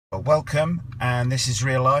Well, welcome, and this is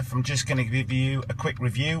real life. I'm just going to give you a quick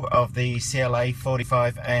review of the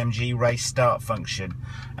CLA45 AMG race start function.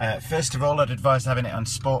 First of all, I'd advise having it on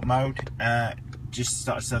sport mode, just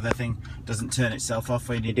so the thing doesn't turn itself off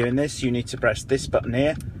when you're doing this. You need to press this button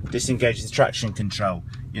here, disengage the traction control.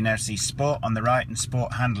 You now see sport on the right and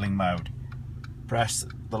sport handling mode. Press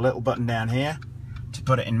the little button down here to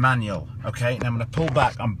put it in manual. Okay, now I'm going to pull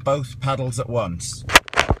back on both paddles at once.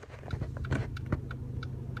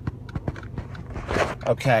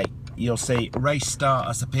 Okay, you'll see race start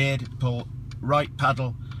has appeared. Pull right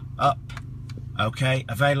paddle up. Okay,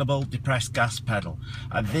 available, depress gas pedal.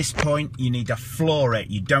 At this point you need to floor it,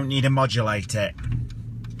 you don't need to modulate it,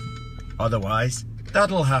 otherwise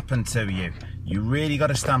that'll happen to you. You really got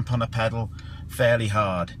to stamp on the pedal fairly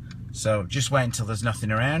hard. So just wait until there's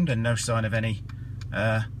nothing around and no sign of any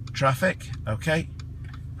traffic. Okay,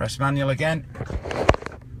 press manual again,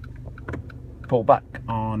 pull back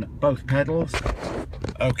on both pedals.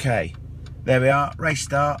 Okay, there we are, race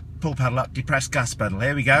start, pull paddle up, depress gas pedal,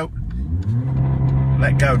 here we go.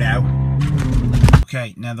 Let go now.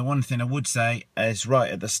 Okay, now the one thing I would say is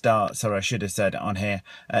right at the start, sorry I should have said it on here,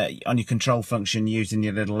 on your control function using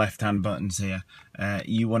your little left hand buttons here,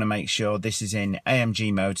 you want to make sure this is in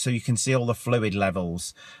AMG mode so you can see all the fluid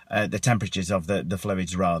levels, the temperatures of the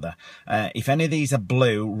fluids rather. If any of these are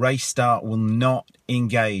blue, race start will not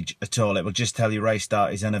engage at all. It will just tell you race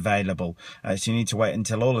start is unavailable. So you need to wait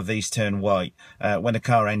until all of these turn white. When the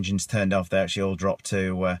car engine's turned off, they actually all drop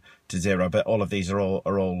to zero, but all of these are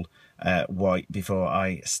all white before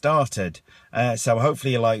I started. So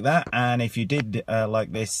hopefully you like that, and if you did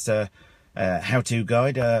like this how-to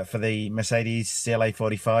guide for the Mercedes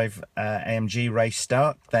CLA45 AMG race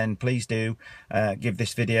start, then please do give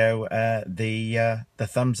this video the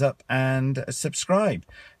thumbs up and subscribe.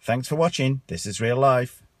 Thanks for watching. This is real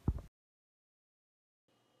life.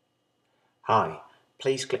 Hi,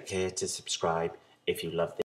 please click here to subscribe if you love this.